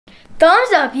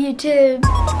Thumbs up, YouTube.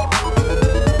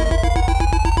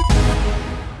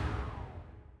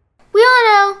 We all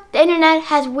know the internet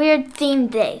has weird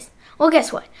themed days. Well,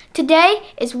 guess what? Today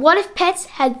is What If Pets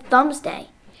Had Thumbs Day.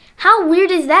 How weird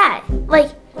is that?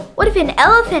 Like, what if an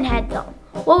elephant had thumbs?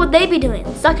 What would they be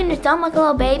doing? Sucking their thumb like a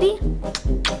little baby?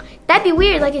 That'd be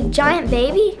weird, like a giant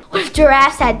baby. What if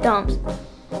giraffes had thumbs?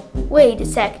 Wait a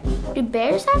sec. Do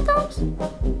bears have thumbs?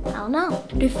 I don't know.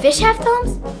 Do fish have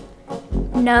thumbs?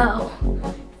 No.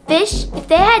 Fish, if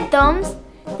they had thumbs,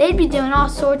 they'd be doing all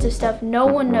sorts of stuff no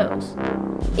one knows.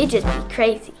 It'd just be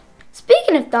crazy.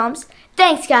 Speaking of thumbs,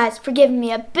 thanks guys for giving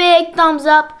me a big thumbs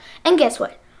up. And guess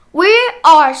what? We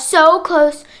are so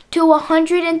close to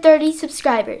 130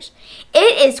 subscribers.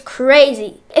 It is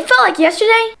crazy. It felt like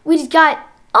yesterday we just got,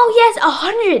 oh yes,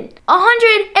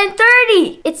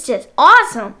 130. It's just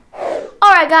awesome.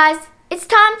 Alright guys, it's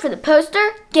time for the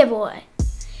poster giveaway.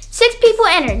 6 people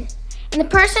entered, and the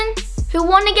person who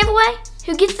won the giveaway,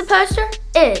 who gets the poster,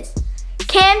 is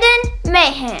Camden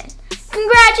Mahan.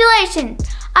 Congratulations!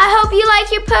 I hope you like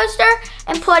your poster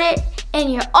and put it in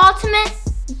your ultimate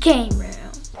game room.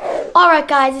 Alright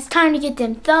guys, it's time to get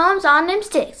them thumbs on them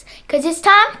sticks, cause it's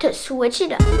time to switch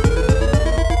it up.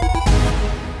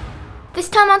 This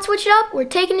time on Switch It Up, we're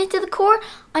taking it to the core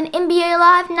on NBA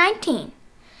Live 19.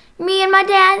 Me and my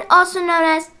dad, also known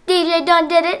as DJ Dun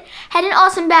Did It, had an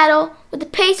awesome battle with the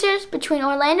Pacers between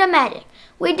Orlando Magic.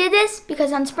 We did this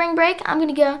because on spring break, I'm going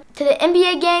to go to the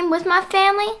NBA game with my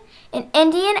family in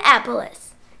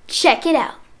Indianapolis. Check it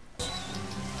out.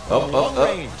 Oh,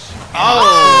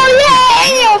 yeah,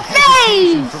 in your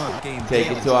face!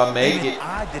 Take it till I make it.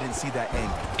 I didn't see that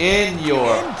angle. In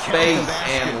your face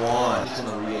and one. Just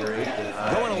want to reiterate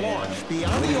that Going to launch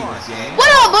beyond the arc.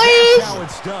 What up, boys? Now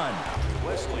it's done.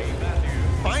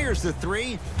 Fires the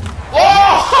three.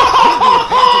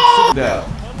 Oh! No.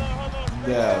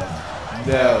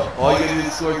 All you gotta do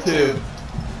is score 2.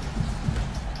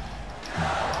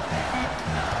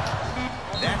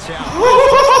 That's out.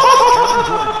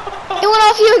 It went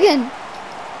off you again.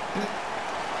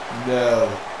 No.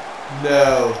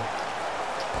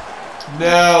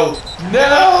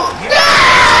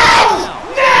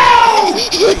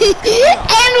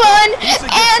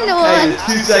 And one. Hey, there's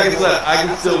 2 seconds left. I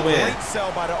can still win. Great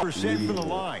sell by the percent for the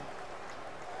line.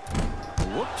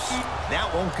 Whoops.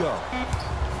 That won't go.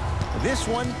 This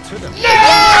one to the Yeah!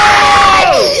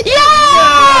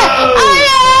 Oh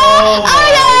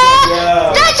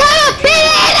yeah! That's how you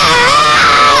beat it!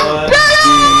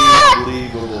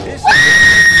 Unbelievable.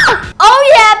 Oh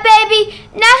yeah, baby!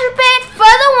 NasherPants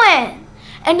for the win!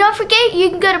 And don't forget, you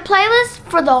can go to playlist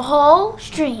for the whole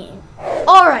stream.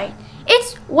 Alright,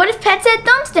 it's What If Pets Had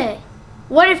Thumbs Day?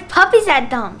 What if puppies had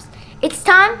thumbs? It's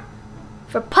time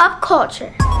for pop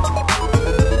culture.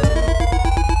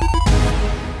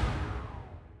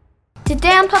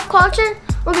 Today on Pop Culture,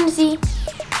 we're going to see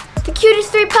the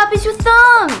cutest 3 puppies with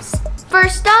thumbs.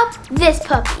 First up, this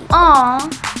puppy. Aww,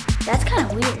 that's kind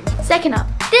of weird. Second up,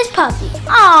 this puppy.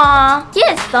 Aww, he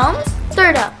has thumbs.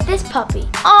 Third up, this puppy.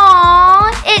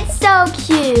 Aww, it's so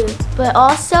cute, but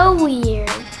also weird.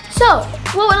 So,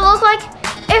 what would it look like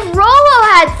if Rolo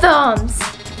had thumbs?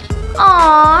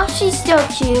 Aww, she's still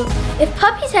cute. If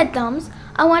puppies had thumbs,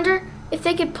 I wonder if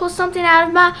they could pull something out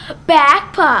of my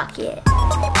back pocket.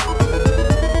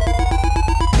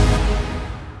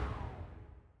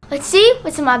 Let's see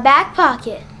what's in my back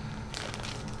pocket.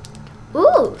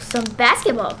 Ooh, some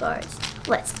basketball cards.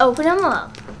 Let's open them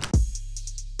up.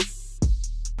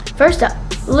 First up,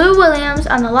 Lou Williams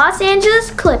on the Los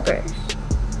Angeles Clippers.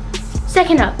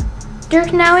 Second up,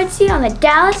 Dirk Nowitzki on the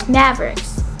Dallas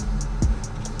Mavericks.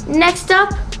 Next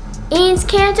up, Enes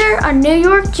Kanter on New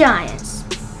York Giants.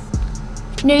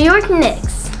 New York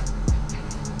Knicks.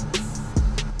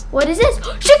 What is this?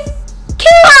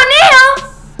 Shaquille O'Neal!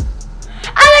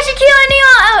 I got Shaquille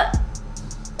O'Neal!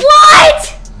 What?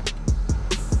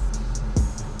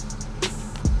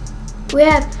 We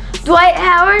have Dwight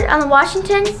Howard on the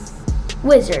Washington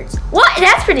Wizards. What?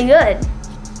 That's pretty good.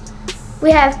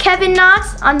 We have Kevin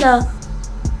Knox on the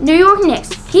New York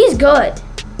Knicks. He's good.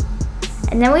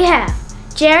 And then we have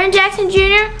Jaren Jackson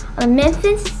Jr. on the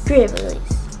Memphis Grizzlies.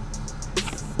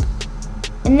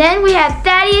 And then we have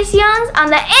Thaddeus Youngs on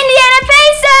the Indiana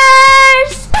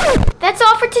Pacers! That's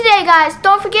all for today, guys.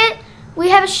 Don't forget, we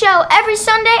have a show every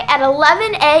Sunday at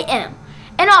 11 a.m.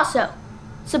 And also,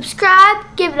 subscribe,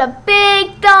 give it a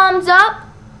big thumbs up,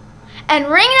 and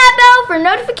ring that bell for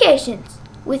notifications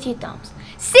with your thumbs.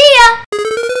 See ya!